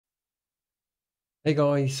Hey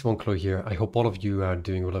guys, WantClue here. I hope all of you are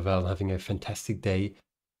doing really well and having a fantastic day.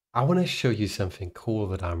 I want to show you something cool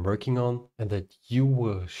that I'm working on and that you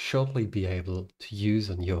will shortly be able to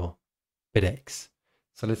use on your Bitaxe.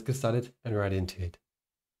 So let's get started and right into it.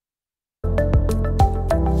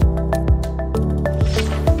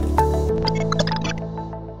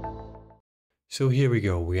 So here we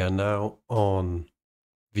go. We are now on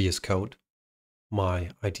VS Code,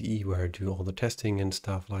 my IDE where I do all the testing and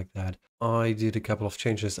stuff like that. I did a couple of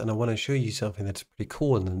changes and I want to show you something that's pretty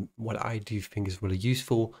cool and what I do think is really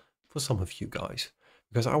useful for some of you guys.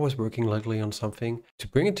 Because I was working lately on something. To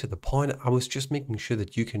bring it to the point, I was just making sure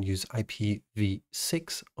that you can use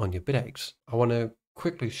IPv6 on your Bitaxe. I want to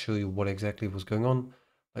quickly show you what exactly was going on.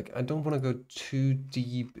 Like, I don't want to go too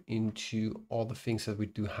deep into all the things that we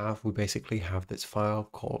do have. We basically have this file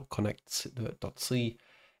called connect.c,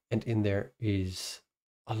 and in there is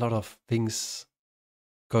a lot of things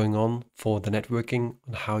going on for the networking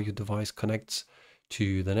on how your device connects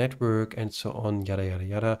to the network and so on, yada, yada,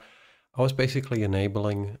 yada. I was basically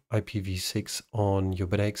enabling IPv6 on your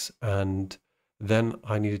Bitaxe, and then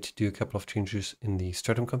I needed to do a couple of changes in the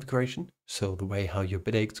Stratum configuration. So the way how your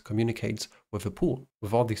Bitaxe communicates with a pool.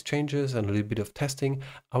 With all these changes and a little bit of testing,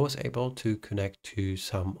 I was able to connect to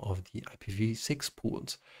some of the IPv6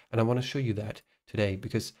 pools. And I want to show you that today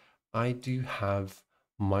because I do have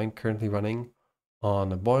mine currently running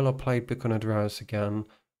on a boilerplate Bitcoin address again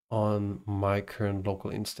on my current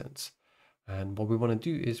local instance. And what we want to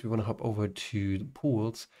do is we want to hop over to the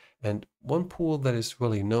pools. And one pool that is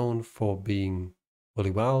really known for being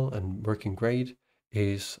really well and working great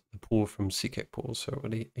is the pool from CK Pool. So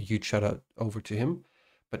really a huge shout out over to him.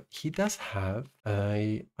 But he does have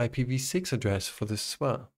a IPv6 address for this as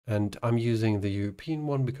well. And I'm using the European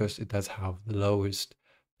one because it does have the lowest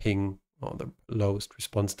ping or the lowest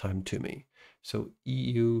response time to me. So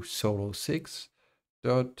EU solo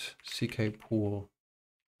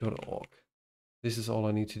 6.ckpool.org. This is all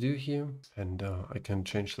I need to do here, and I can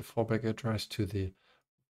change the fallback address to the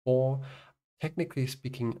 4. Technically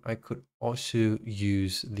speaking, I could also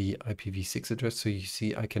use the IPv6 address. So you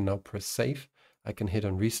see, I can now press save. I can hit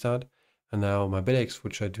on restart, and now my Bitaxe,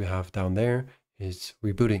 which I do have down there, is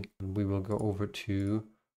rebooting. And we will go over to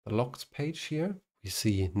the logs page here. We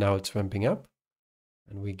see now it's ramping up,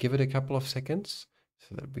 and we give it a couple of seconds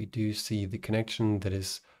so that we do see the connection that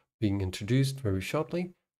is being introduced very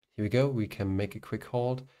shortly. Here we go. We can make a quick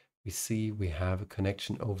hold. We see we have a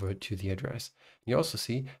connection over to the address. You also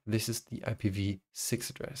see this is the IPv6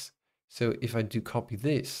 address. So if I do copy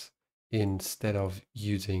this instead of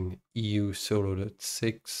using EU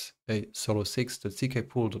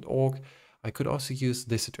solo6.ckpool.org, I could also use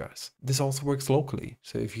this address. This also works locally.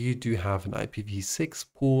 So if you do have an IPv6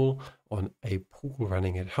 pool on a pool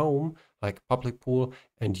running at home, like public pool,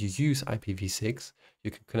 and you use IPv6,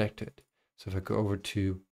 you can connect it. So if I go over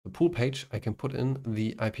to the pool page, I can put in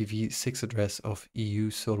the IPv6 address of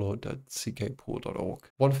eusolo.ckpool.org.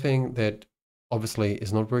 One thing that obviously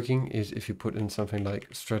is not working is if you put in something like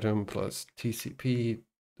stratum plus TCP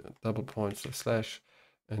 //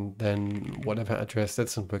 and then whatever address,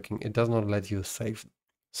 that's not working. It does not let you save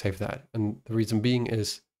that. And the reason being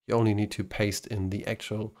is you only need to paste in the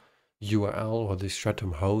actual URL or the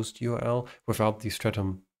stratum host URL without the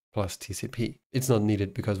stratum plus TCP. It's not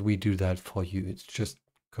needed because we do that for you. It's just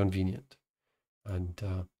convenient. And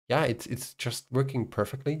yeah, it's just working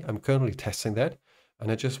perfectly. I'm currently testing that. And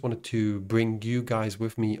I just wanted to bring you guys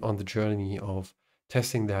with me on the journey of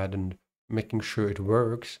testing that and making sure it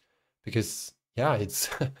works, because yeah, it's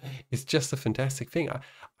it's just a fantastic thing.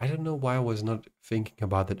 I don't know why I was not thinking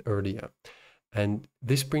about that earlier. And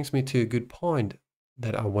this brings me to a good point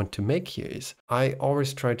that I want to make here is I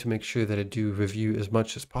always try to make sure that I do review as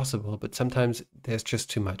much as possible, but sometimes there's just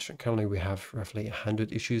too much. Currently we have roughly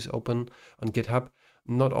 100 issues open on GitHub.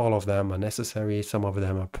 Not all of them are necessary. Some of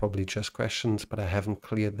them are probably just questions, but I haven't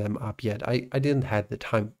cleared them up yet. I didn't have the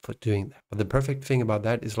time for doing that. But the perfect thing about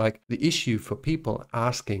that is like the issue for people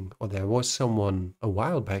asking, or there was someone a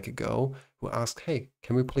while back ago who asked, hey,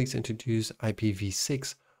 can we please introduce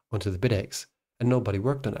IPv6 onto the Bitaxe? And nobody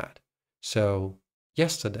worked on that. So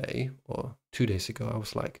yesterday or 2 days ago, I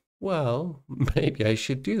was like, well, maybe I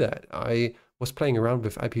should do that. I was playing around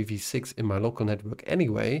with IPv6 in my local network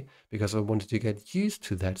anyway, because I wanted to get used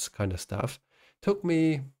to that kind of stuff. Took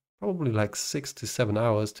me probably like 6 to 7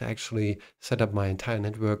 hours to actually set up my entire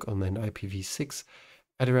network on an IPv6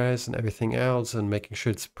 address and everything else and making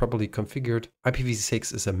sure it's properly configured.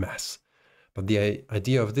 IPv6 is a mess. But the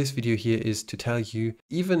idea of this video here is to tell you,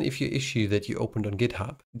 even if your issue that you opened on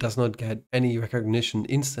GitHub does not get any recognition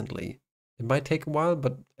instantly, It might take a while,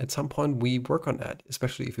 but at some point we work on that,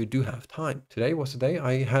 especially if we do have time. Today was the day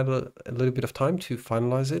I had a little bit of time to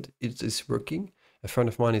finalize it. It is working. A friend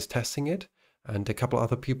of mine is testing it, and a couple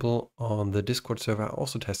other people on the Discord server are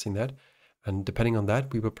also testing that. And depending on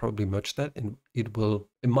that, we will probably merge that, and it will,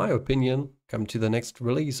 in my opinion, come to the next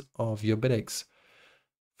release of your Bitaxe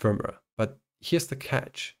firmware. But here's the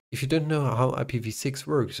catch. If you don't know how IPv6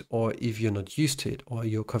 works, or if you're not used to it, or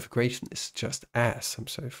your configuration is just ass, I'm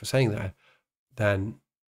sorry for saying that, then,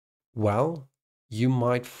 well, you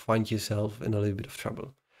might find yourself in a little bit of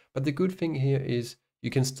trouble. But the good thing here is you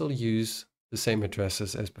can still use the same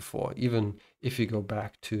addresses as before, even if you go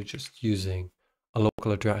back to just using a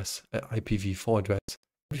local address, an IPv4 address,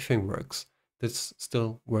 everything works. That's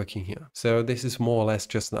still working here. So this is more or less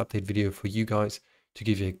just an update video for you guys to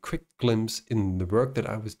give you a quick glimpse in the work that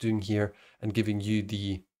I was doing here and giving you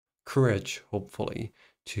the courage, hopefully,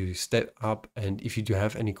 to step up. And if you do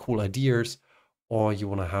have any cool ideas, or you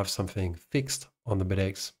want to have something fixed on the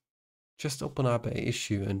Bitaxe, just open up an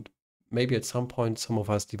issue, and maybe at some point some of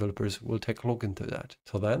us developers will take a look into that.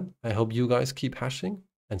 Till then, I hope you guys keep hashing,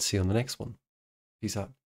 and see you on the next one. Peace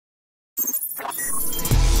out.